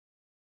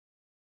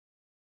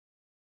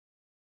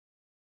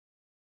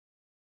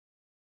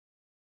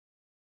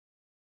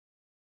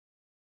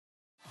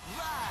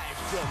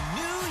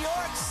New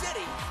York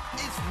City,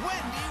 it's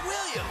Wendy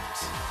Williams.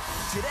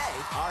 Today,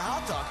 our Hot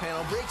Talk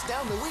panel breaks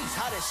down the week's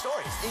hottest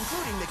stories,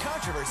 including the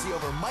controversy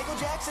over Michael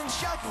Jackson's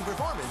shocking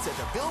performance at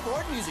the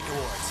Billboard Music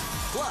Awards.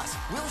 Plus,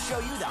 we'll show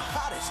you the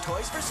hottest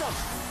toys for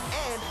summer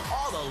and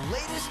all the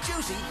latest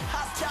juicy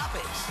hot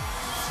topics.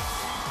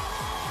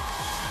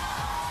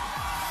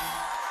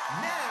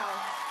 Now,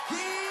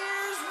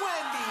 here's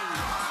Wendy.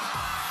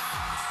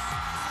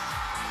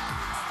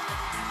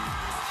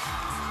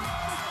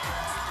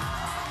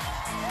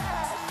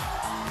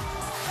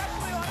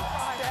 Especially on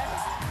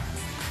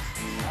Friday.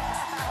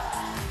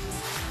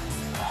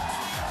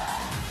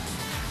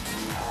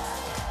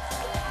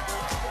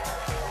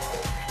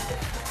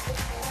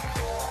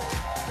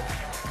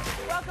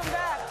 Welcome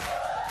back.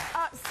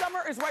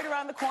 Summer is right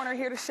around the corner.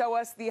 Here to show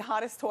us the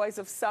hottest toys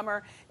of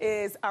summer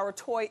is our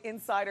toy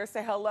insider.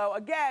 Say hello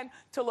again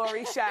to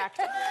Lori Shack.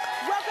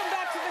 Welcome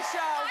back to the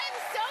show. I'm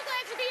so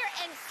glad to be here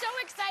and so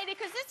excited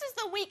because this is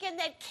the weekend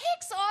that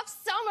kicks off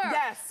summer.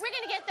 Yes. We're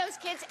going to get those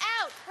kids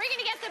out. We're going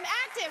to get them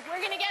active. We're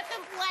going to get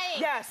them playing.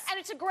 Yes. And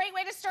it's a great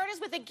way to start us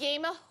with a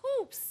game of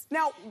hoops.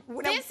 Now,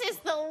 This is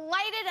the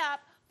Light It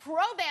Up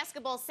Pro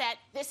Basketball set.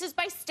 This is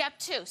by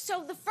Step2.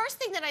 So the first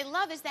thing that I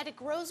love is that it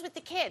grows with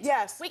the kids.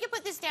 Yes. We can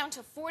put this down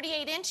to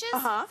 48 inches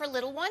Uh-huh. for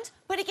little ones,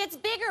 but it gets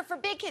bigger for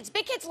big kids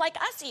like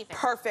us even.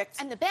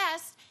 Perfect. And the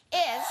best is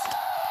lights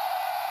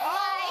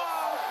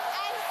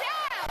and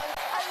sound.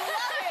 I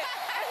love it.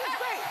 This is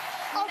great.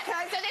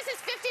 Okay. So this is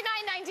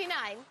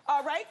 $59.99.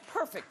 All right,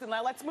 perfect. And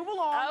now let's move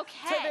along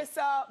Okay. to this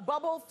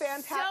bubble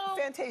Fantasia. So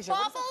What is it?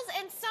 bubbles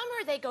and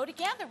summer, they go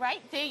together,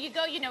 right? There you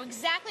go. You know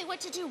exactly what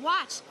to do.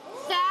 Watch.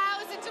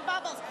 Thousands of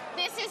bubbles.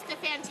 This is the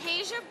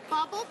Fantasia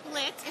Bubble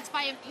Blitz. It's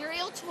by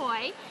Imperial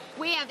Toy.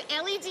 We have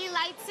LED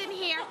lights in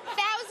here.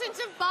 Thousands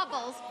of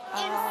bubbles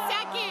in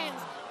seconds.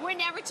 We're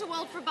never too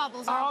old for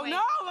bubbles, are Oh we?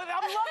 no, I'm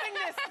loving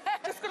this.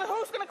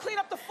 Who's gonna clean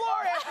up the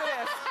floor after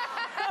this?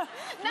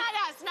 Not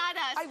us, not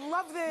us. I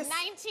love this.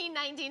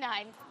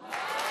 $19.99.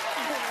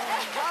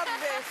 I love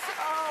this.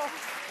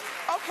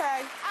 Oh,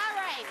 okay. All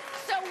right,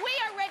 so we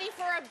are ready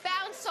for a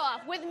bounce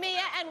off with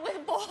Mia and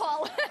with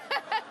Ball.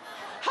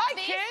 Hi,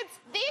 kids.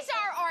 These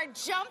are our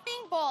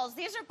jumping balls.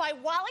 These are by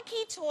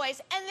Wallackey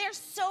Toys, and they're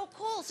so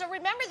cool. So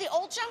remember the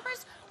old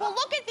jumpers? Well,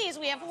 look at these.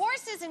 We have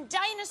horses and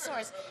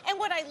dinosaurs. And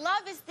what I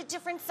love is the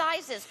different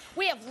sizes.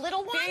 We have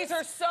little ones. These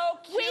are so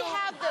cute. We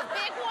have the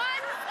big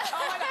ones.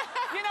 Oh my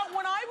God. You know,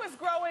 when I was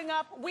growing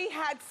up, we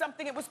had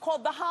something, it was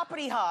called the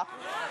Hoppity Hop.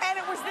 And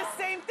it was the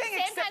same thing, Same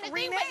except kind of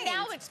thing, renamed. but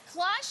now it's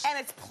plush. And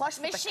it's plush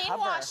with the machine cover.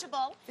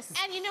 washable. This is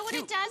And you know what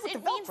it cute. does? With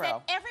It the means that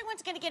Velcro.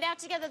 everyone's going to get out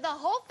together. The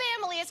whole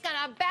family is going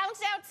to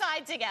bounce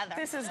outside together.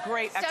 This is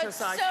great So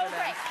exercise for them.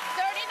 great.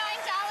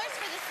 $39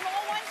 for the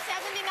small one,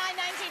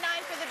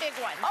 $79.99 for the big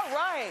one. All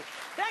right.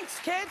 Thanks,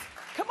 kids.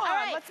 Come on, All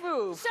right. let's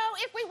move. So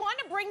if we want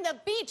to bring the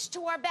beach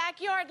to our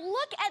backyard,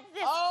 look at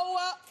this.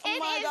 Oh It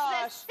my is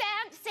gosh.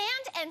 the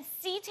sand and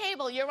sea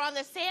table. You're on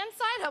the sand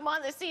side, I'm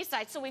on the sea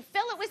side. So we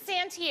fill it with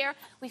sand here,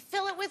 we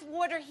fill it with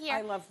water here.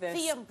 I love this.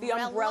 The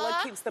umbrella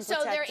keeps them So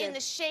they're protected. in the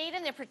shade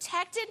and they're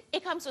protected.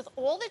 It comes with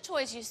all the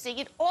toys you see.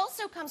 It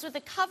also comes with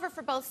a cover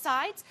for both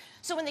sides.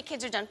 So when the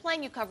kids are done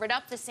playing, you cover it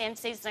up, the sand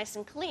stays nice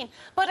and clean.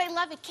 But I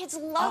love it. Kids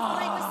love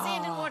playing with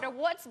sand and water.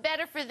 What's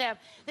better for them?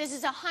 This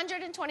is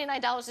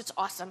 $129. It's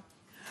awesome.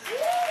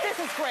 This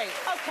is great.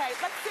 Okay,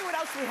 let's see what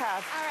else we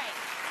have. All right.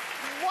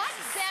 What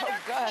better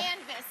good.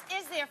 canvas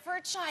is there for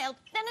a child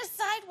than a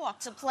sidewalk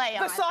to play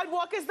on? The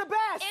sidewalk is the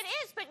best. It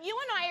is, but you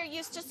and I are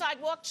used to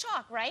sidewalk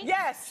chalk, right?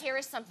 Yes. Here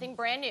is something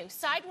brand new.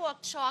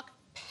 Sidewalk chalk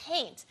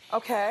paint.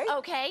 Okay.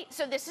 Okay,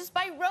 so this is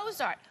by Rose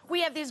Art.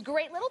 We have these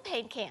great little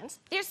paint cans.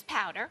 There's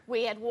powder.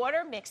 We add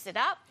water, mix it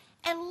up.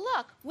 And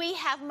look, we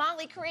have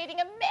Molly creating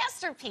a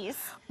masterpiece.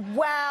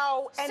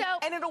 Wow. And, So-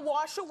 and it'll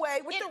wash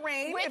away with the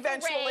rain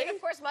eventually. The rain, of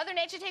course, Mother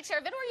Nature takes care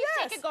of it, or you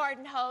Yes. take a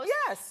garden hose.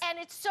 Yes. And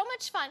it's so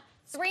much fun.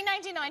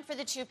 $3.99 for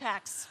the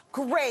 2-packs.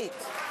 Great.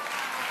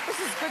 This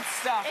is good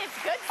stuff.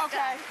 It's good stuff.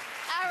 Okay.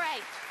 All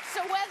right.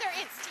 So whether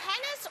it's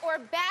tennis or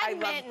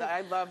badminton.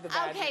 I love the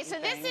badminton Okay, so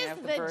this thing. is Yeah,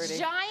 the the birdie.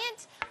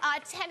 giant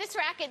tennis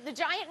racket, the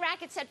giant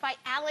racket set by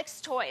Alex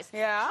Toys.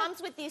 Yeah.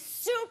 Comes with these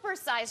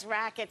super-sized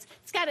rackets.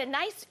 It's got a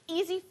nice,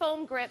 easy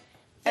foam grip.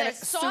 And The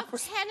it's soft super-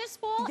 tennis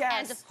ball, Yes.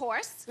 and of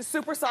course, The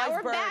super-sized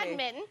our birdie.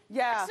 badminton.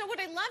 Yeah. So what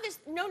I love is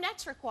no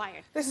nets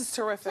required. This is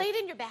terrific. Play it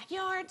in your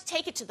backyard,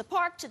 take it to the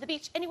park, to the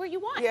beach, anywhere you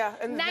want. Yeah.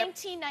 And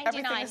 $19.99.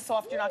 everything is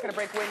soft. You're not going to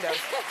break windows.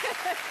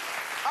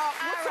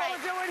 What's all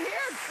we're doing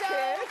here, So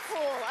kids?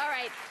 cool. All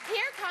right,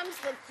 here comes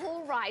the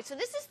cool ride. So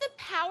this is the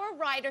Power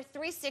Rider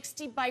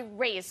 360 by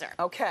Razor.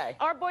 Okay.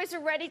 Our boys are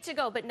ready to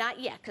go, but not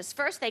yet, because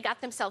first they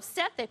got themselves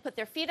set. They put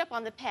their feet up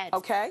on the peds.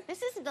 Okay.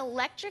 This is an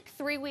electric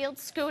three-wheeled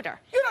scooter.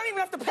 You don't even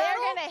have to pedal. They're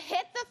going to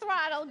hit the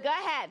throttle. Go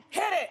ahead.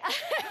 Hit it.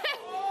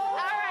 All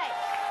right.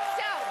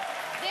 So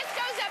this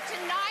goes up to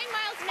 9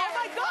 miles an hour. Oh,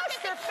 my gosh, Look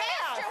at they're the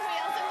caster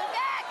wheels in the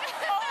back.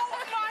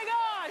 Oh, my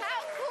God.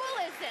 How cool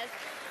is this?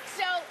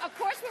 So, of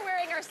course, we're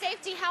wearing our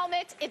safety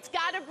helmet. It's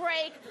got a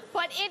brake,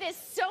 but it is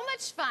so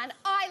much fun.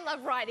 I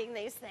love riding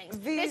these things.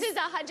 This is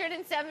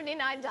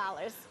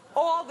 $179.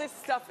 All this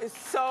stuff is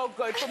so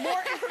good. For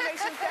more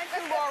information, thank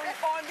you, Lori,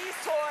 on these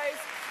toys.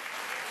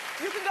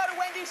 You can go to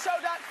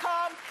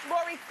wendyshow.com.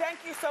 Lori, thank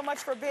you so much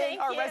for being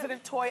our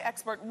resident toy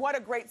expert. What a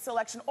great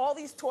selection. All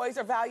these toys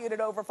are valued at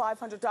over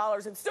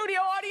 $500. And studio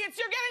audience,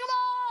 you're getting them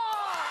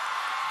all!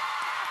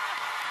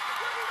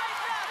 We'll be right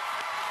back.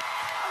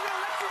 I'm going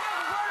to let you know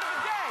the word of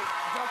the day.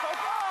 Don't go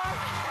far.